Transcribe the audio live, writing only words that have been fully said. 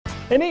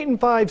An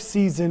 8-5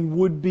 season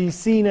would be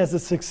seen as a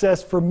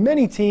success for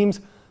many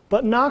teams,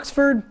 but in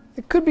Oxford,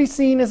 it could be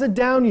seen as a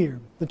down year.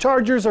 The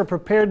Chargers are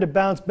prepared to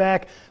bounce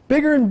back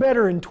bigger and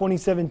better in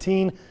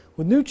 2017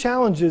 with new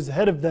challenges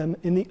ahead of them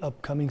in the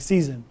upcoming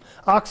season.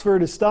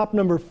 Oxford is stop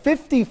number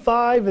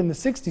 55 in the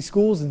 60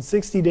 Schools in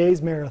 60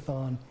 Days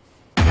Marathon.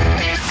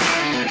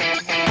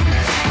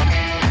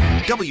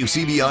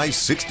 WCBI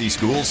 60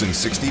 Schools in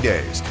 60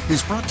 Days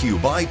is brought to you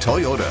by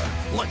Toyota,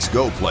 Let's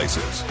Go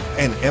Places,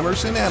 and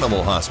Emerson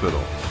Animal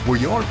Hospital, where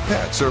your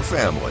pets are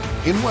family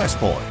in West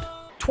Point.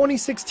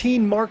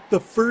 2016 marked the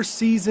first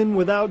season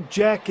without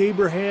Jack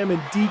Abraham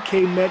and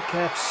DK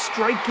Metcalf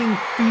striking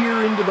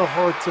fear into the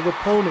hearts of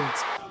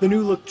opponents. The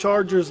new-look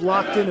Chargers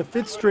locked in a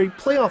fifth straight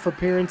playoff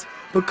appearance,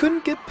 but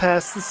couldn't get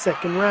past the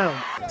second round.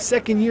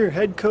 Second-year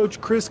head coach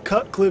Chris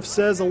Cutcliffe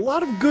says a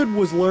lot of good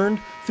was learned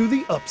through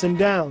the ups and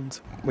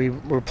downs. We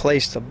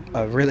replaced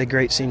a really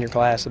great senior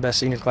class, the best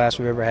senior class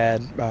we've ever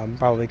had,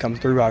 probably come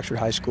through Oxford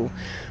High School.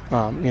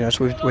 So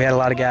we had a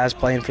lot of guys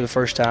playing for the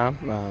first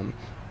time.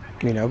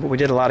 But we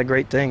did a lot of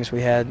great things. We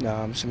had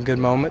some good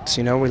moments.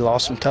 We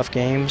lost some tough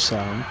games.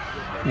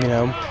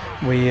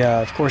 We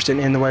of course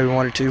didn't end the way we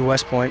wanted to.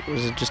 West Point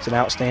was just an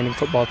outstanding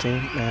football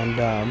team,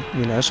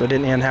 and so it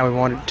didn't end how we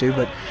wanted it to.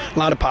 But a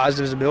lot of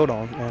positives to build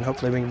on, and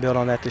hopefully we can build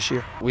on that this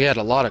year. We had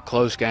a lot of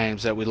close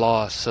games that we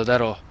lost, so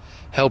that'll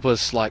help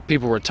us, like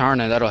people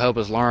returning, that'll help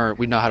us learn.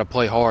 We know how to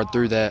play hard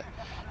through that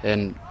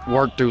and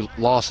work through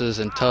losses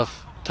and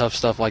tough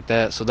stuff like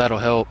that, so that'll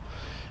help.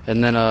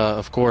 And then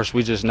of course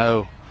we just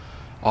know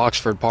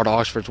part of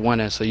Oxford's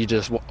winning, so you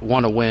just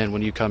want to win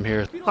when you come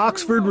here.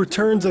 Oxford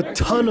returns a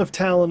ton of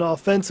talent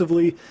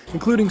offensively,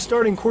 including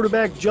starting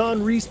quarterback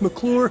John Reese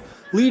McClure,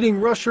 leading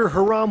rusher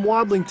Haram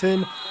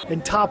Wadlington,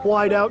 and top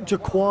wideout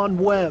Jaquan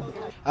Webb.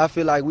 I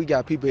feel like we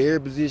got people in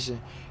every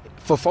position.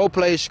 For 4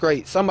 plays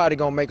straight, somebody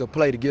gonna make a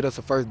play to get us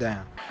a first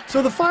down.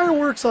 So the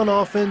fireworks on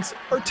offense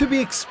are to be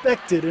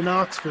expected in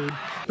Oxford,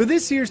 but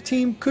this year's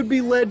team could be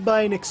led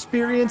by an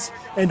experienced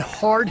and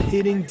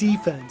hard-hitting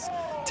defense.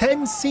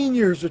 10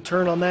 seniors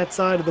return on that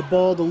side of the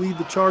ball to lead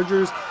the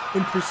Chargers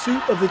in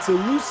pursuit of its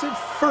elusive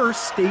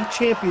first state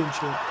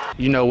championship.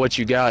 You know what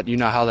you got, you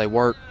know how they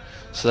work,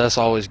 so that's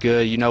always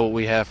good. You know what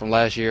we have from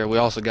last year. We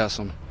also got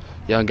some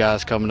young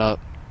guys coming up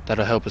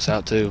that'll help us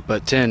out too,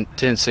 but 10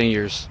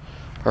 seniors,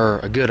 or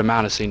a good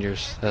amount of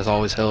seniors, that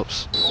always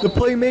helps. The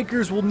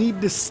playmakers will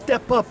need to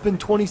step up in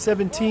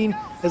 2017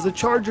 as the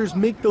Chargers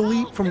make the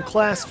leap from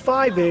Class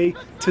 5A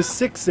to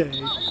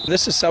 6A.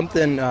 This is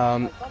something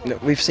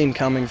that we've seen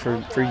coming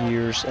for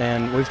years,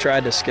 and we've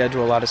tried to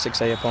schedule a lot of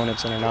 6A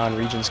opponents in a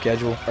non-region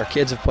schedule. Our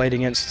kids have played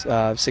against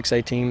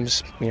 6A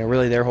teams,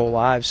 really their whole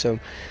lives, so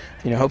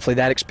hopefully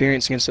that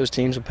experience against those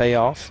teams will pay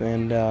off,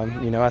 and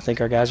I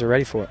think our guys are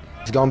ready for it.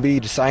 It's going to be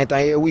the same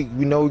thing every week.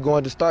 We know we're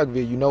going to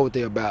Starkville. You know what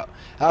they're about.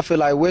 I feel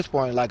like West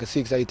Point, like a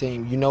 6A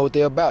team, you know what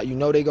they're about. You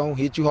know they're going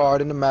to hit you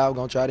hard in the mouth,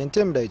 going to try to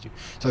intimidate you.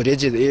 So they're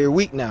just every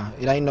week now.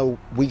 It ain't no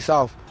weeks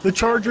off. The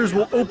Chargers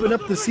will open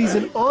up the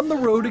season on the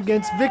road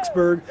against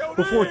Vicksburg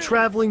before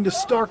traveling to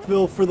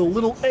Starkville for the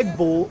Little Egg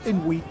Bowl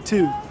in Week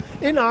 2.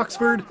 In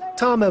Oxford,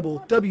 Tom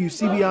Ebel,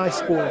 WCBI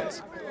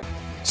Sports.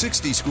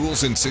 60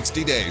 Schools in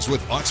 60 Days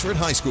with Oxford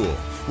High School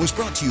was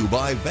brought to you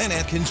by Van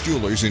Atkins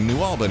Jewelers in New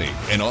Albany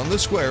and on the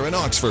Square in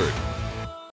Oxford.